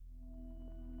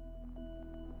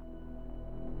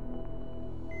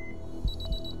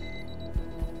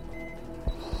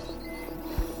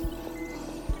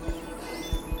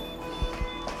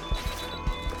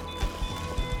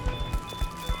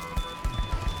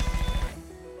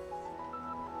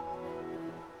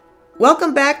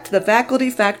Welcome back to the Faculty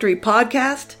Factory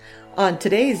podcast. On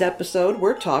today's episode,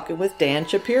 we're talking with Dan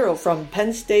Shapiro from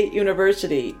Penn State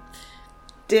University.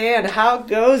 Dan, how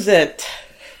goes it?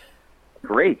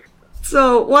 Great.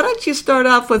 So why don't you start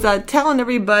off with telling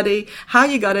everybody how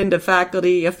you got into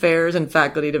faculty affairs and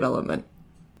faculty development?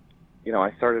 You know,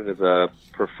 I started as a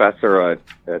professor at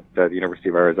the University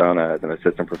of Arizona as an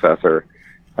assistant professor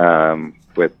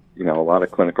with, a lot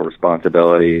of clinical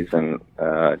responsibilities and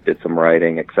did some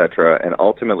writing, et cetera, and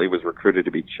ultimately was recruited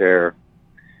to be chair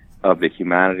of the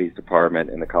humanities department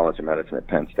in the College of Medicine at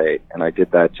Penn State. And I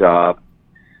did that job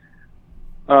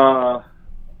for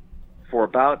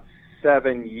about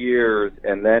 7 years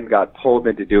and then got pulled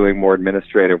into doing more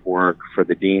administrative work for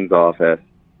the dean's office,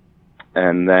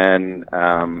 and then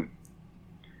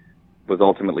was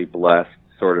ultimately blessed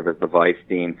sort of as the vice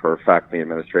dean for faculty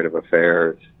administrative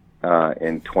affairs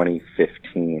in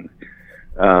 2015.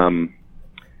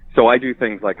 So I do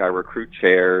things like I recruit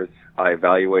chairs, I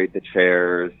evaluate the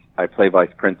chairs, I play vice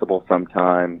principal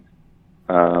sometimes.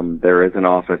 There is an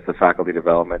office of faculty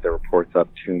development that reports up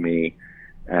to me,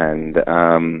 and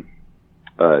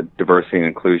diversity and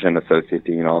inclusion associate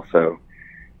dean also.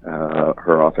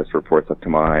 Her office reports up to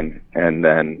mine, and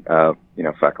then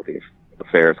faculty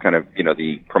affairs, kind of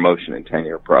the promotion and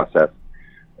tenure process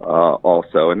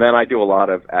also. And then I do a lot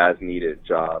of as needed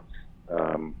jobs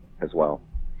as well.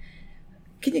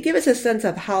 Can you give us a sense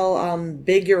of how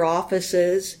big your office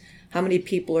is? How many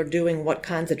people are doing what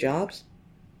kinds of jobs?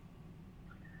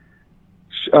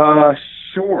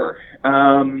 Sure.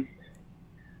 The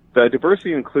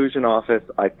diversity and inclusion office,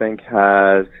 I think,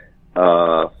 has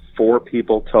 4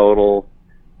 people total.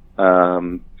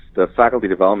 The faculty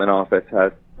development office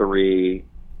has 3.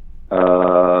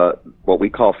 What we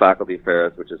call faculty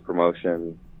affairs, which is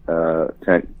promotion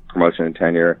and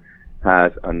tenure,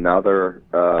 has another.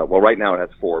 Right now it has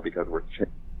 4 because we're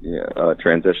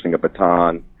transitioning a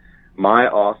baton. My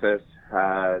office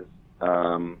has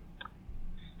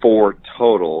 4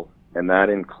 total, and that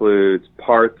includes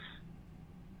parts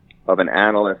of an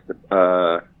analyst.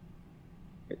 There's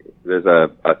a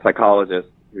psychologist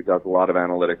who does a lot of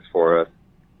analytics for us.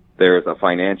 There's a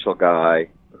financial guy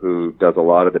who does a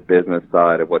lot of the business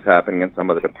side of what's happening in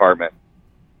some of the departments.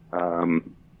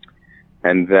 And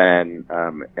then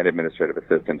an administrative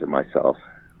assistant and myself.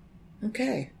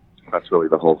 Okay. That's really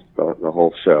the whole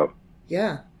show.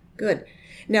 Yeah, good.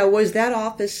 Now, was that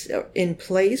office in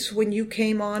place when you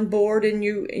came on board and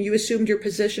you assumed your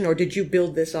position, or did you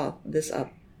build this up?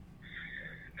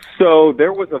 So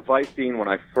there was a vice dean when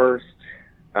I first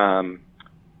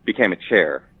became a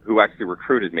chair who actually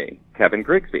recruited me, Kevin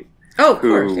Grigsby. Oh, of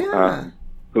course, yeah.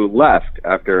 Who left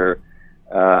after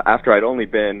I'd only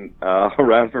been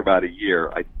around for about a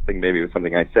year. I think maybe it was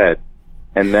something I said,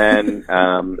 and then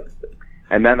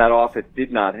that office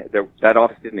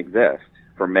didn't exist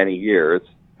for many years.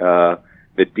 The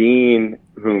dean,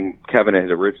 whom Kevin had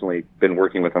originally been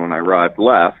working with when I arrived,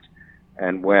 left,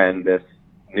 and when this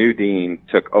new dean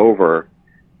took over,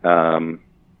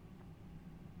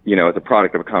 as a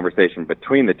product of a conversation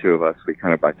between the two of us, we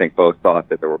kind of, I think, both thought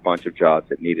that there were a bunch of jobs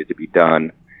that needed to be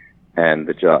the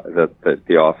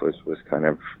office was kind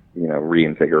of,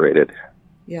 reinvigorated.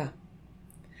 Yeah.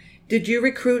 Did you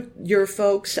recruit your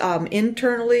folks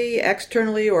internally,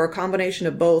 externally, or a combination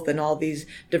of both in all these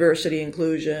diversity,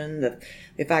 inclusion, the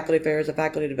faculty affairs, the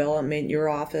faculty development, your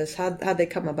office? How'd they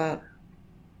come about?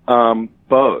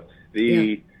 Both.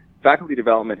 The faculty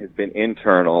development has been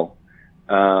internal.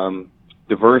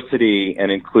 Diversity and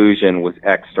inclusion was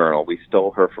external. We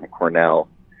stole her from Cornell.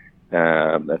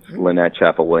 That's Lynette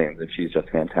Chappell-Williams, and she's just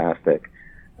fantastic.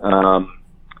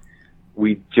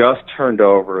 We just turned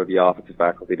over the Office of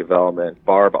Faculty Development.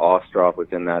 Barb Ostroff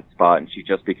was in that spot, and she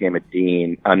just became a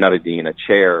chair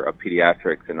of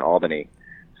pediatrics in Albany.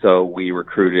 So we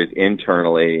recruited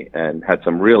internally and had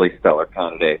some really stellar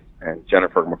candidates, and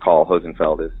Jennifer McCall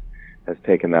Hosenfeld has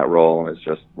taken that role and is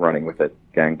just running with it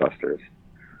gangbusters.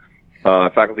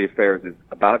 Faculty Affairs is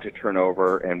about to turn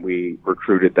over, and we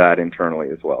recruited that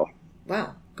internally as well.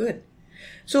 Wow, good.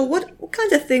 So what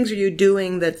kinds of things are you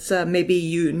doing that's maybe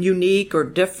unique or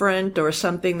different, or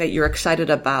something that you're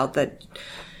excited about that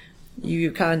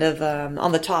you kind of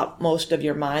on the top most of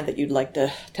your mind that you'd like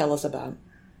to tell us about?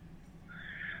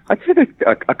 I'd say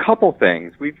a couple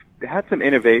things. We've had some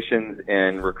innovations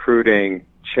in recruiting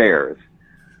chairs,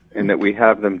 in that we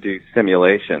have them do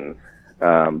simulations,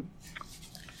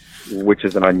 which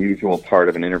is an unusual part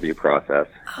of an interview process.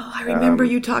 Oh, I remember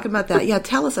you talking about that. Yeah,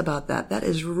 tell us about that. That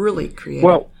is really creative.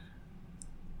 Well,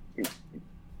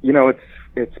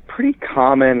 it's pretty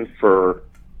common for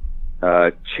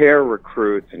chair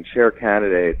recruits and chair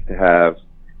candidates to have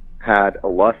had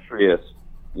illustrious,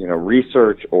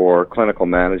 research or clinical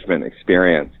management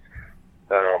experience,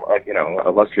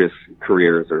 illustrious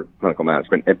careers or clinical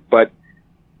management. But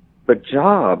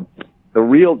the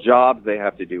real jobs they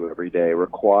have to do every day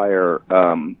require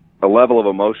a level of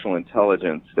emotional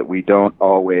intelligence that we don't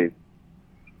always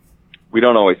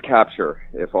capture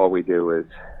if all we do is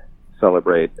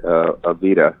celebrate a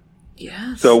Vita.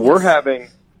 Yes. So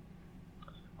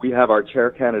we have our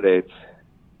chair candidates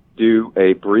do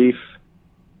a brief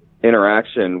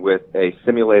interaction with a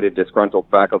simulated disgruntled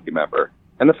faculty member.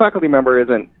 And the faculty member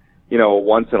isn't, a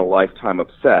once-in-a-lifetime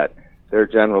upset. They're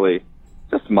generally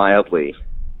just mildly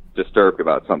disturbed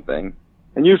about something.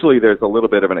 And usually there's a little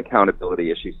bit of an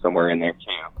accountability issue somewhere in there,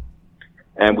 too.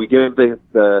 And we give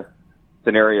the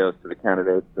scenarios to the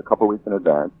candidates a couple weeks in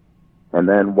advance. And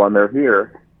then when they're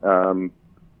here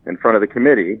in front of the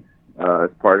committee as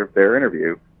part of their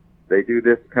interview, they do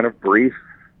this kind of brief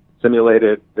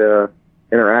simulated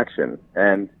interaction.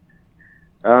 And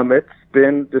it's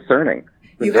been discerning.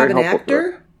 You have an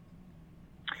actor?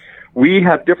 We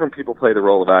have different people play the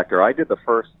role of actor. I did the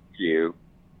first few,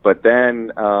 but then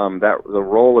the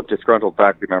role of disgruntled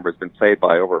faculty member has been played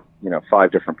by over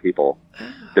 5 different people,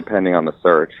 depending on the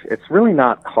search. It's really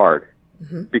not hard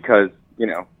because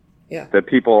the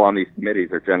people on these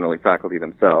committees are generally faculty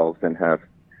themselves and have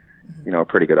a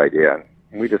pretty good idea.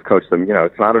 And we just coach them.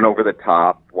 It's not an over the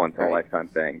top once in a lifetime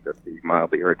thing. Just be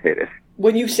mildly irritated.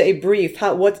 When you say brief,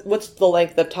 what's the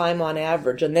length of time on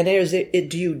average? And then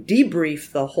do you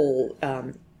debrief the whole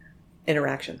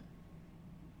interaction?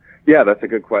 Yeah, that's a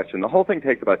good question. The whole thing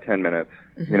takes about 10 minutes,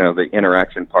 the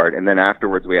interaction part. And then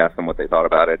afterwards we ask them what they thought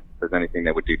about it, if there's anything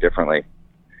they would do differently,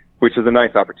 which is a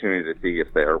nice opportunity to see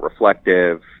if they're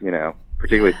reflective,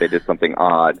 particularly if they did something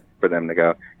odd for them to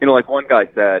go. Like one guy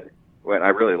said, I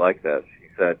really like this. He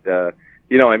said,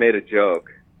 I made a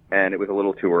joke and it was a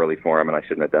little too early for him and I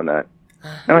shouldn't have done that.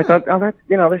 And I thought,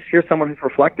 here's someone who's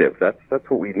reflective. That's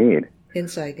what we need.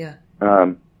 Insight, yeah.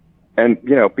 And,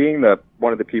 being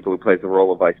one of the people who plays the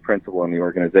role of vice principal in the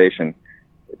organization,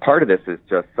 part of this is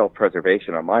just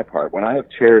self-preservation on my part. When I have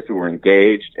chairs who are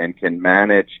engaged and can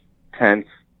manage tense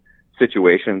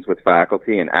situations with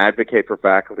faculty and advocate for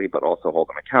faculty, but also hold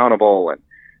them accountable and,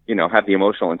 have the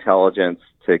emotional intelligence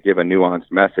to give a nuanced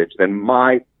message, then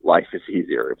my life is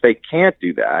easier. If they can't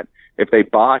do that, if they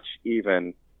botch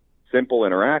even simple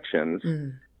interactions,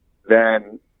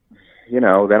 then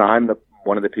I'm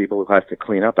one of the people who has to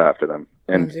clean up after them.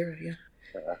 And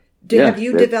have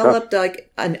you developed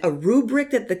like a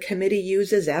rubric that the committee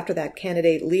uses after that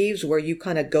candidate leaves, where you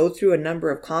kind of go through a number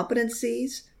of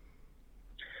competencies?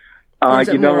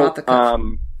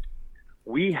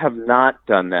 We have not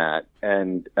done that,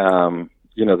 and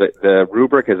the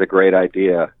rubric is a great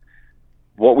idea.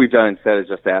 What we've done instead is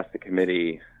just ask the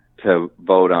committee to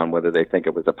vote on whether they think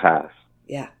it was a pass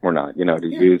or not,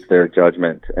 use their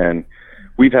judgment. And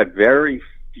we've had very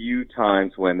few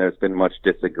times when there's been much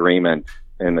disagreement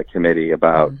in the committee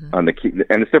about, and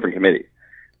it's different committees,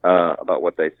 about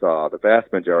what they saw. The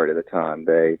vast majority of the time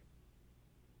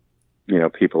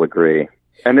people agree.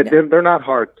 And they're not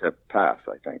hard to pass,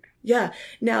 I think. Yeah.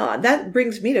 Now, that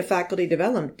brings me to faculty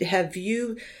development. Have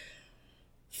you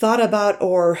thought about,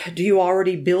 or do you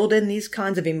already build in these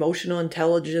kinds of emotional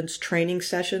intelligence training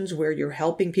sessions where you're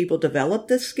helping people develop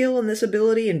this skill and this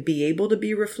ability and be able to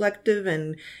be reflective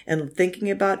and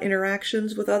thinking about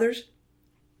interactions with others?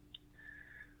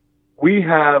 We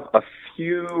have a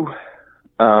few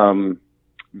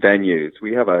venues.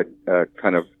 We have a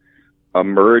kind of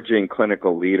emerging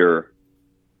clinical leader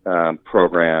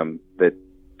program that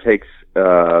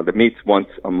meets once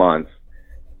a month,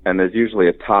 and there's usually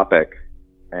a topic,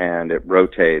 and it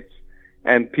rotates,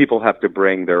 and people have to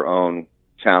bring their own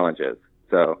challenges.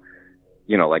 So,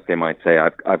 like they might say,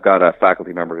 I've got a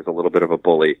faculty member who's a little bit of a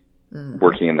bully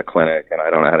working in the clinic, and I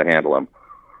don't know how to handle him.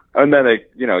 And then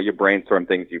you brainstorm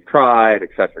things you've tried, et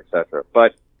cetera, et cetera.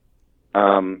 But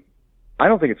I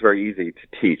don't think it's very easy to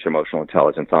teach emotional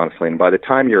intelligence, honestly. And by the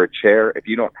time you're a chair, if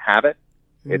you don't have it,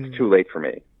 it's too late for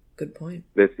me. Good point.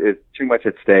 This is too much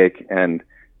at stake, and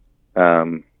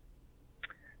I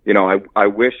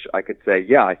wish I could say,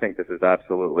 I think this is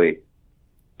absolutely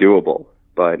doable,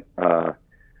 but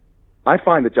I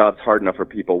find the job's hard enough for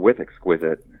people with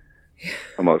exquisite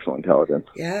emotional intelligence.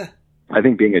 Yeah. I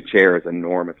think being a chair is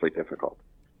enormously difficult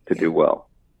to do well.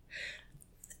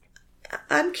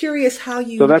 I'm curious how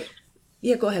you... So that's...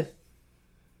 Yeah, go ahead.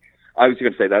 I was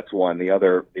going to say that's one. The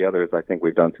other is I think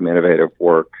we've done some innovative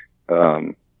work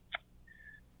in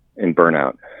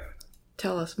burnout.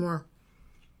 Tell us more.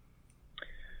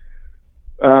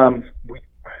 I've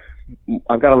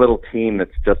got a little team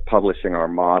that's just publishing our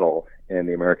model in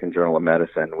the American Journal of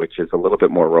Medicine, which is a little bit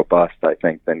more robust, I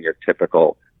think, than your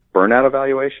typical burnout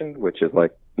evaluation, which is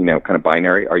like, kind of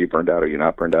binary. Are you burned out? Are you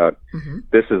not burned out? Mm-hmm.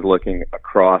 This is looking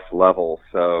across levels.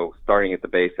 So starting at the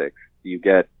basics,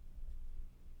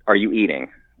 are you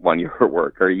eating when you're at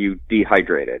work? Are you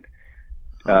dehydrated?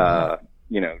 Are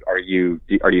you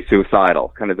suicidal?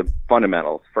 Kind of the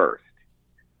fundamentals first.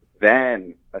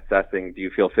 Then assessing, do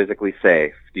you feel physically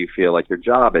safe? Do you feel like your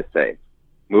job is safe?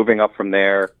 Moving up from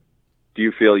there, do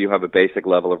you feel you have a basic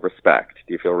level of respect?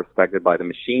 Do you feel respected by the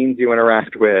machines you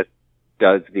interact with?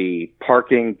 Does the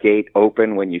parking gate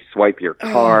open when you swipe your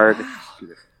card? Oh, wow.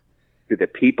 Do the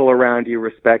people around you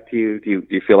respect you? Do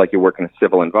you feel like you work in a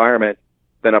civil environment?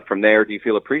 Then up from there, do you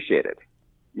feel appreciated?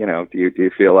 Do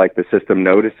you feel like the system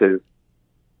notices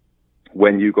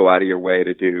when you go out of your way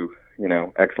to do,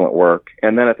 excellent work?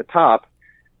 And then at the top,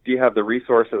 do you have the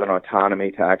resources and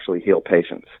autonomy to actually heal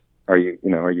patients? Are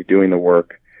you doing the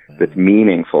work that's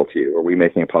meaningful to you? Are we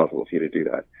making it possible for you to do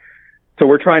that? So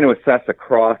we're trying to assess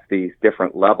across these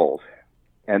different levels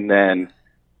and then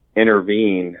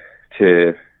intervene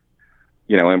to,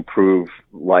 improve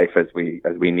life as we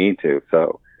need to.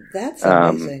 So that's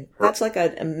amazing. That's like a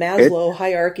Maslow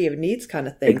hierarchy of needs kind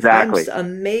of thing. Exactly. I'm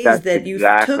amazed that you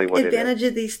took advantage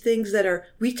of these things that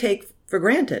we take for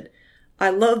granted. I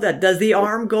love that. Does the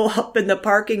arm go up in the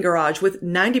parking garage? With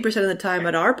 90% of the time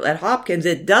at Hopkins,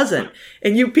 it doesn't.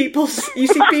 And you see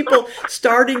people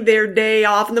starting their day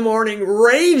off in the morning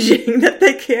raging that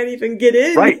they can't even get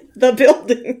in the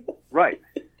building. Right.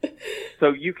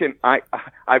 So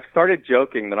I've started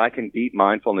joking that I can beat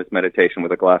mindfulness meditation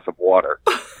with a glass of water.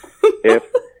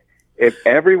 If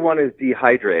everyone is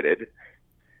dehydrated,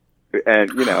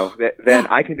 and then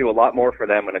I can do a lot more for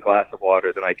them in a glass of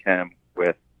water than I can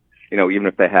with, even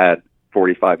if they had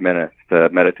 45 minutes to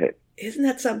meditate. Isn't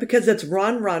that something? Because it's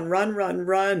run.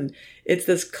 It's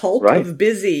this cult of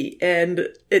busy, and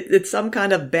it's some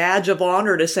kind of badge of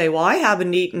honor to say, well, I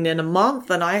haven't eaten in a month,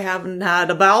 and I haven't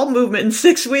had a bowel movement in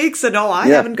 6 weeks, and I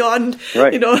haven't gone, I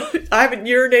haven't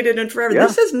urinated in forever. Yeah.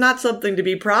 This is not something to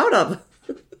be proud of.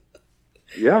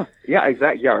 Yeah,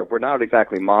 exactly. Yeah, we're not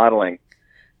exactly modeling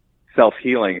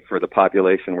self-healing for the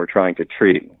population we're trying to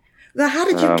treat. Now, how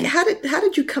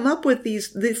did you come up with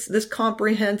this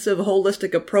comprehensive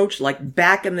holistic approach, like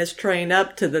backing this train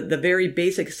up to the very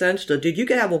basic essential? Did you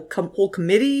have a whole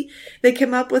committee that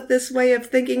came up with this way of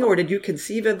thinking, or did you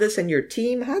conceive of this in your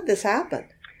team? How did this happen?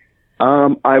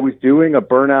 I was doing a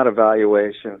burnout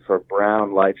evaluation for Brown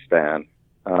Lifespan,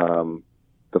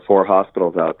 the 4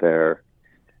 hospitals out there,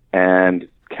 and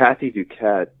Kathy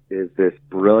Duquette is this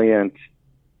brilliant.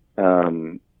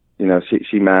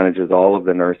 She manages all of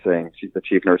the nursing. She's the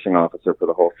chief nursing officer for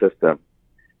the whole system.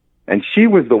 And she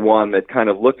was the one that kind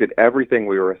of looked at everything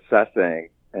we were assessing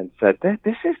and said,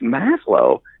 this is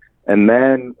Maslow. And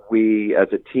then we, as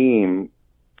a team,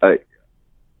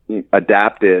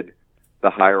 adapted the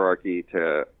hierarchy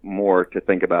to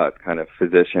think about kind of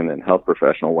physician and health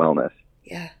professional wellness.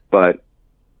 Yeah. But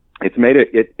it's made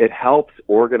it helps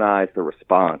organize the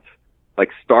response. Like,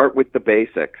 start with the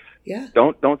basics. Yeah.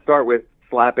 Don't start with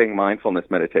slapping mindfulness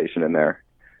meditation in there.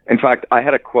 In fact, I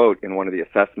had a quote in one of the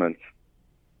assessments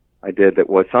I did that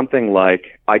was something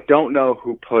like, I don't know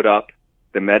who put up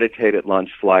the meditate at lunch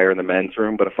flyer in the men's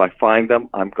room, but if I find them,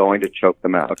 I'm going to choke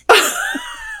them out.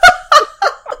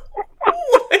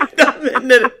 Wait a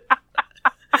minute.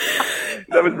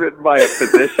 That was written by a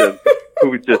physician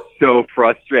who was just so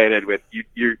frustrated with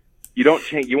you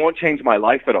won't change my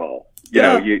life at all.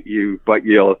 But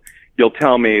you'll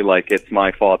tell me like it's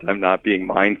my fault I'm not being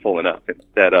mindful enough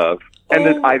instead of. And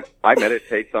then I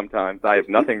meditate sometimes. I have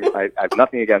nothing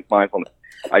against mindfulness.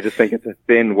 I just think it's a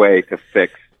thin way to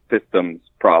fix systems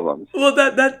problems. Well,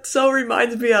 that so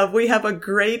reminds me of, we have a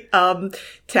great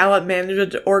talent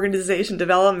management organization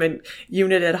development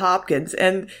unit at Hopkins,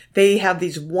 and they have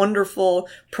these wonderful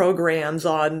programs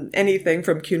on anything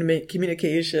from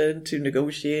communication to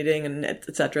negotiating and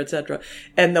et cetera, et cetera.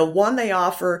 And the one they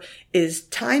offer is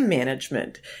time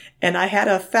management. And I had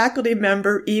a faculty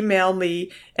member email me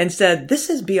and said, this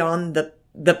is beyond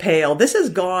the pale. This is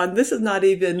gone. This is not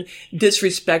even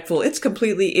disrespectful. It's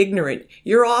completely ignorant.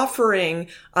 You're offering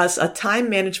us a time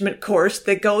management course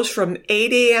that goes from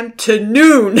 8 a.m. to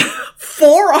noon,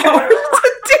 4 hours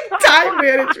to do time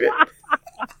management.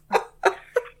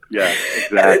 Yeah,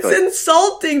 exactly. And it's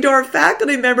insulting to our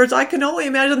faculty members. I can only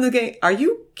imagine them going, are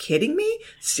you kidding me?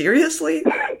 Seriously?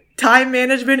 Time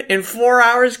management in 4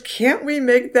 hours? Can't we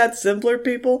make that simpler,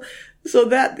 people? So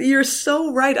that, you're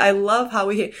so right. I love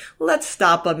how let's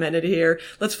stop a minute here.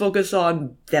 Let's focus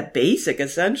on the basic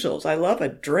essentials. I love a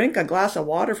glass of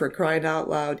water, for crying out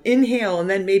loud. Inhale and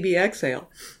then maybe exhale.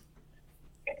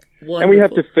 And we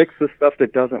have to fix the stuff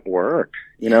that doesn't work,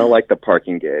 like the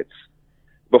parking gates.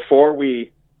 Before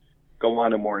we go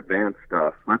on to more advanced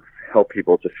stuff, let's help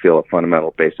people just feel a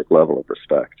fundamental, basic level of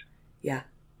respect. Yeah.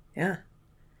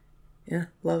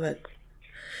 Love it.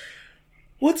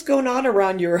 What's going on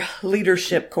around your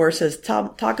leadership courses?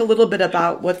 Talk a little bit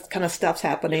about what kind of stuff's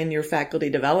happening in your faculty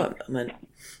development.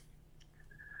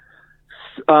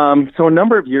 So a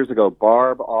number of years ago,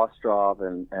 Barb Ostrov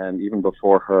and even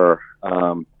before her,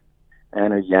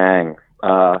 Anna Yang,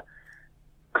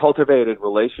 cultivated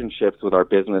relationships with our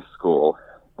business school,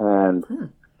 and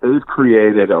they've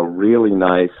created a really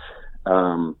nice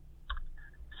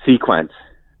sequence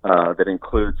that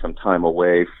includes some time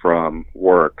away from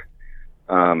work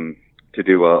to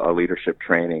do a leadership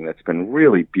training that's been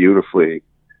really beautifully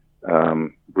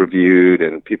reviewed,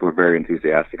 and people are very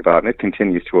enthusiastic about it, and it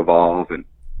continues to evolve. And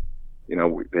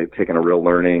they've taken a real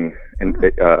learning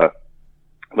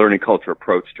culture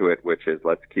approach to it, which is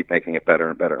let's keep making it better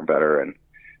and better and better.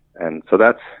 And so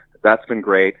that's been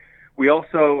great. We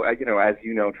also, as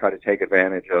try to take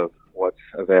advantage of what's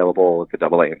available at the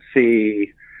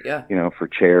AAMC, for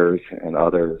chairs and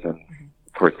others, and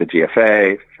of course the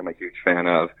GFA, which I'm a huge fan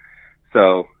of.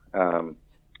 So,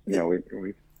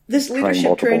 we this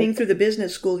leadership training through the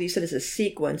business school, you said, is a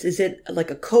sequence. Is it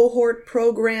like a cohort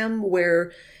program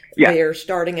where they're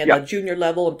starting at a junior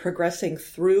level and progressing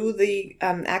through the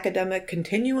academic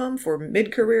continuum for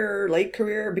mid-career or late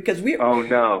career? Because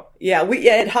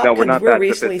at Hopkins we're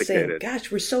recently saying, gosh,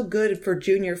 we're so good for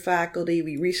junior faculty.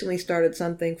 We recently started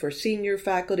something for senior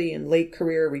faculty and late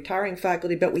career retiring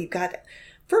faculty, but we've got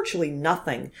virtually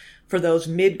nothing for those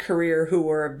mid-career who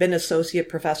have been associate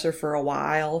professor for a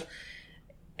while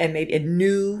and maybe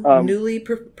newly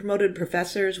promoted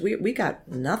professors. We got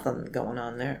nothing going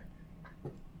on there.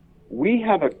 We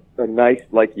have a nice,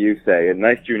 like you say, a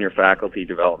nice junior faculty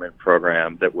development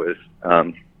program that was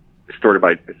started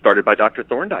by Dr.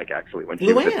 Thorndike, actually, when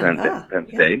she was at Penn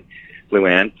State.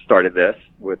 Luann started this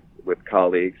with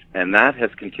colleagues, and that has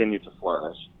continued to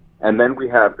flourish. And then we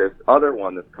have this other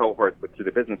one, this cohort through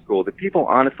the business school, that people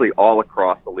honestly all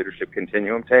across the leadership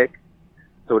continuum take.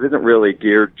 So it isn't really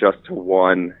geared just to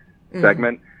one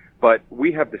segment, but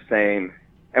we have the same,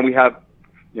 and we have,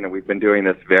 we've been doing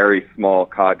this very small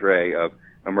cadre of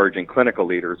emerging clinical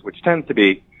leaders, which tends to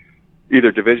be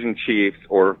either division chiefs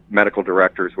or medical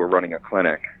directors who are running a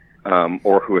clinic,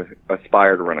 or who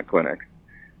aspire to run a clinic.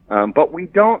 But we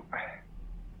don't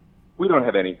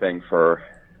have anything for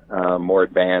more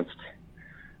advanced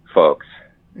folks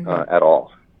at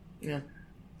all.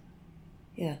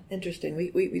 Yeah, interesting.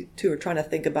 We too are trying to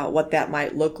think about what that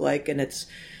might look like, and it's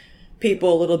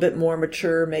people a little bit more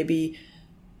mature, maybe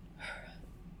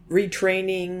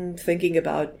retraining, thinking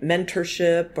about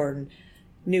mentorship or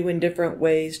new and different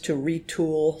ways to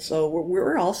retool. So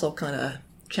we're also kind of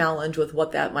challenged with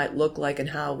what that might look like and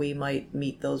how we might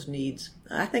meet those needs.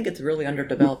 I think it's a really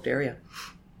underdeveloped area.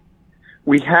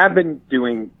 We have been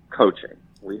doing coaching.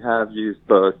 We have used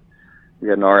both. We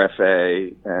had an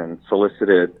RFA and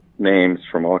solicited names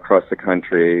from all across the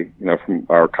country, from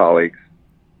our colleagues,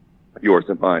 yours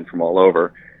and mine, from all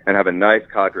over, and have a nice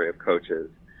cadre of coaches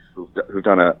who've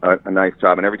done a nice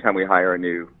job. And every time we hire a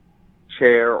new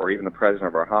chair or even the president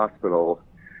of our hospital,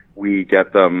 we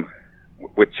get them,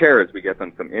 with chairs, we get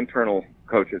them some internal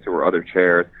coaches who are other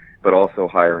chairs, but also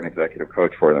hire an executive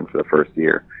coach for them for the first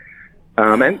year.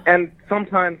 And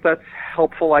sometimes that's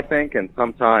helpful, I think, and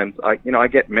sometimes I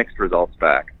get mixed results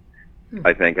back,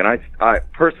 I think. And I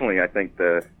personally, I think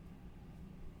the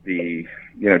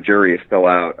jury is still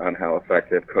out on how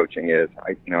effective coaching is.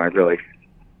 I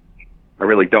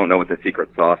really don't know what the secret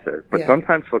sauce is, but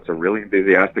sometimes folks are really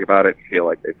enthusiastic about it and feel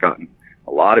like they've gotten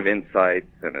a lot of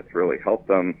insights and it's really helped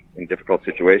them in difficult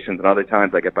situations. And other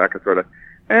times I get back and sort of,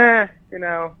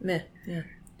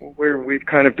 we've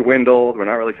kind of dwindled. We're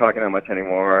not really talking that much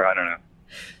anymore. I don't know.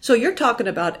 So you're talking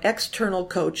about external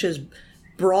coaches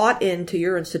brought into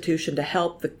your institution to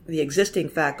help the existing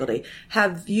faculty.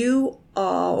 Have you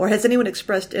or has anyone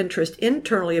expressed interest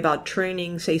internally about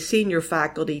training, say, senior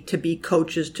faculty to be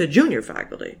coaches to junior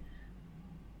faculty?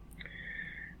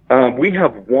 We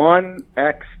have one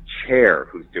ex-chair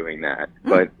who's doing that,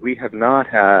 but we have not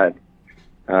had,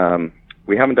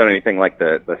 we haven't done anything like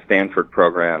the Stanford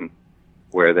program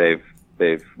where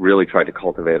they've really tried to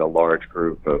cultivate a large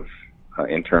group of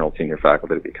internal senior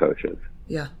faculty to be coaches.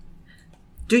 Yeah.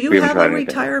 Do you have a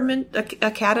retirement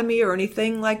academy or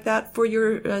anything like that for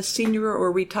your senior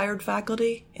or retired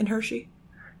faculty in Hershey?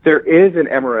 There is an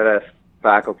emeritus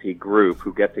faculty group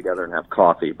who get together and have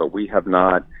coffee, but we have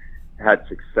not had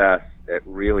success at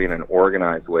really in an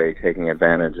organized way taking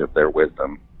advantage of their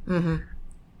wisdom. Mm-hmm.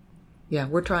 Yeah,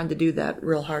 we're trying to do that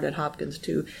real hard at Hopkins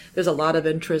too. There's a lot of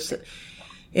interest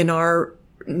in our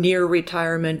near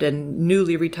retirement and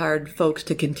newly retired folks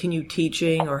to continue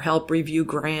teaching or help review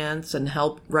grants and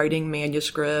help writing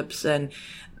manuscripts. And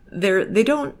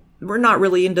we're not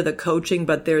really into the coaching,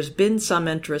 but there's been some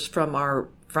interest from our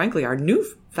new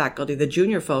faculty, the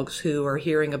junior folks who are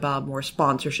hearing about more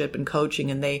sponsorship and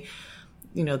coaching, and they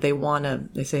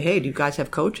say, hey, do you guys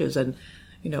have coaches? And,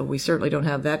 we certainly don't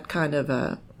have that kind of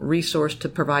a resource to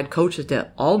provide coaches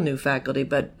to all new faculty,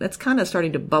 but that's kind of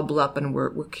starting to bubble up, and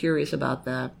we're curious about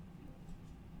that.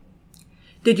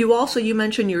 Did you also, you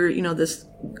mentioned your, this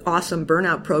awesome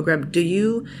burnout program. Do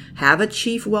you have a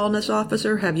chief wellness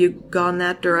officer? Have you gone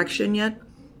that direction yet?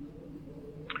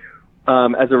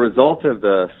 As a result of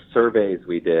the surveys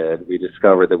we did, we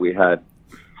discovered that we had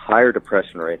higher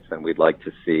depression rates than we'd like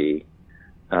to see.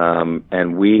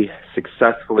 And we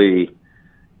successfully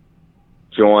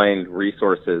joined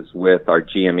resources with our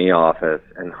GME office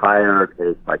and hired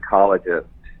a psychologist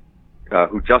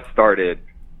who just started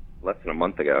less than a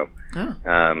month ago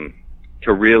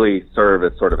to really serve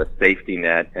as sort of a safety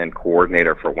net and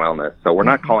coordinator for wellness. So we're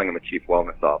not calling him a chief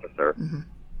wellness officer,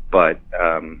 but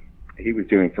he was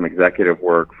doing some executive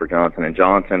work for Johnson &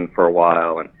 Johnson for a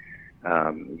while, and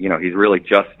he's really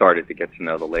just started to get to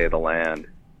know the lay of the land.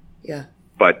 Yeah.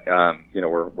 But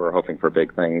we're hoping for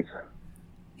big things.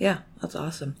 Yeah, that's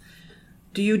awesome.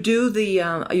 Do you do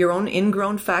the your own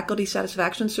ingrown faculty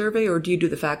satisfaction survey, or do you do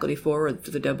the faculty forward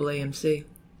for the AAMC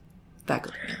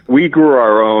faculty? We grew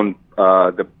our own.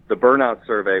 The burnout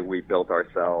survey we built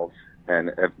ourselves, and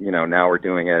now we're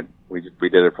doing it. We did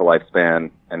it for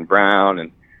Lifespan and Brown,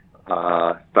 and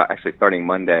actually starting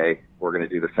Monday we're going to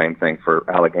do the same thing for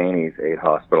Allegheny's 8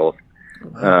 hospitals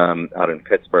out in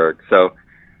Pittsburgh. So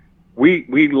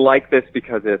we like this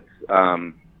because it's.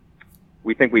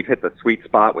 We think we've hit the sweet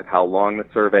spot with how long the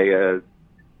survey is,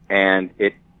 and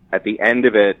at the end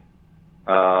of it,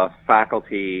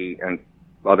 faculty and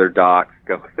other docs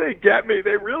go, "They get me.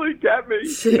 They really get me."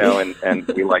 And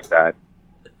we like that.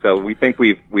 So we think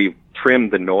we've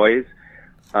trimmed the noise.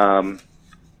 I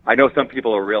know some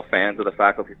people are real fans of the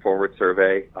Faculty Forward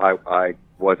survey. I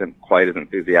wasn't quite as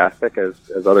enthusiastic as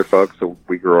other folks, so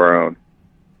we grew our own.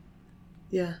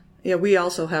 Yeah. Yeah, we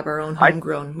also have our own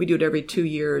homegrown. We do it every 2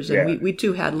 years, and we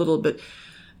too had a little bit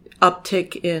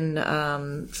uptick in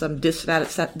some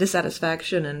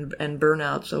dissatisfaction and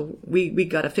burnout. So we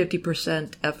got a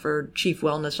 50% effort chief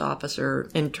wellness officer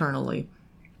internally.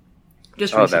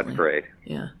 Just recently. That's great.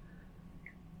 Yeah.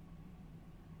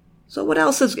 So what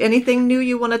else is anything new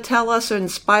you want to tell us or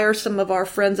inspire some of our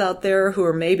friends out there who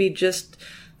are maybe just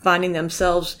finding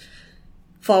themselves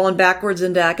fallen backwards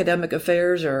into academic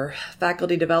affairs or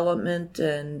faculty development,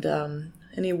 and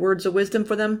any words of wisdom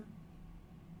for them?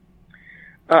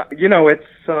 It's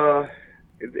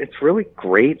really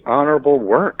great, honorable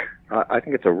work. I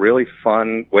think it's a really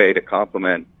fun way to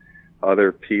complement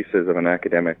other pieces of an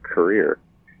academic career.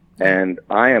 And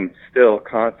I am still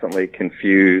constantly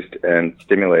confused and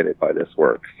stimulated by this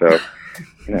work. So,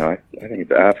 I think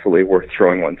it's absolutely worth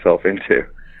throwing oneself into.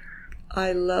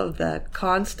 I love that.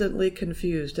 Constantly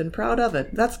confused and proud of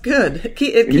it. That's good. It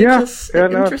keeps us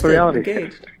interested and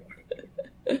engaged.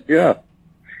 Yeah.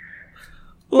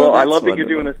 Well, I love that you're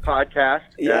doing this podcast,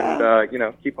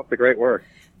 and, keep up the great work.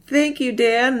 Thank you,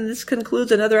 Dan. And this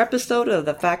concludes another episode of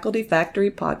the Faculty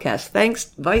Factory podcast.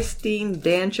 Thanks, Vice Dean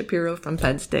Dan Shapiro from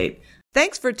Penn State.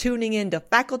 Thanks for tuning in to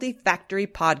Faculty Factory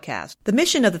Podcast. The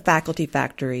mission of the Faculty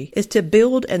Factory is to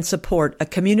build and support a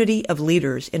community of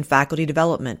leaders in faculty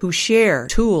development who share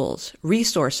tools,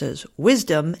 resources,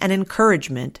 wisdom, and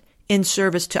encouragement in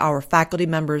service to our faculty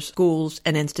members, schools,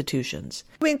 and institutions.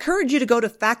 We encourage you to go to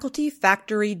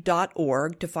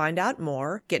facultyfactory.org to find out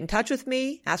more, get in touch with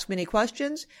me, ask me any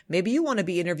questions. Maybe you want to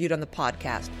be interviewed on the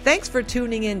podcast. Thanks for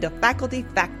tuning in to Faculty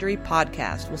Factory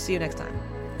Podcast. We'll see you next time.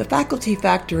 The Faculty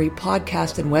Factory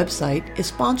podcast and website is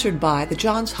sponsored by the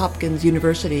Johns Hopkins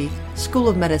University School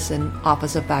of Medicine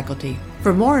Office of Faculty.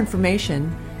 For more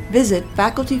information, visit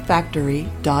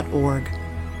facultyfactory.org.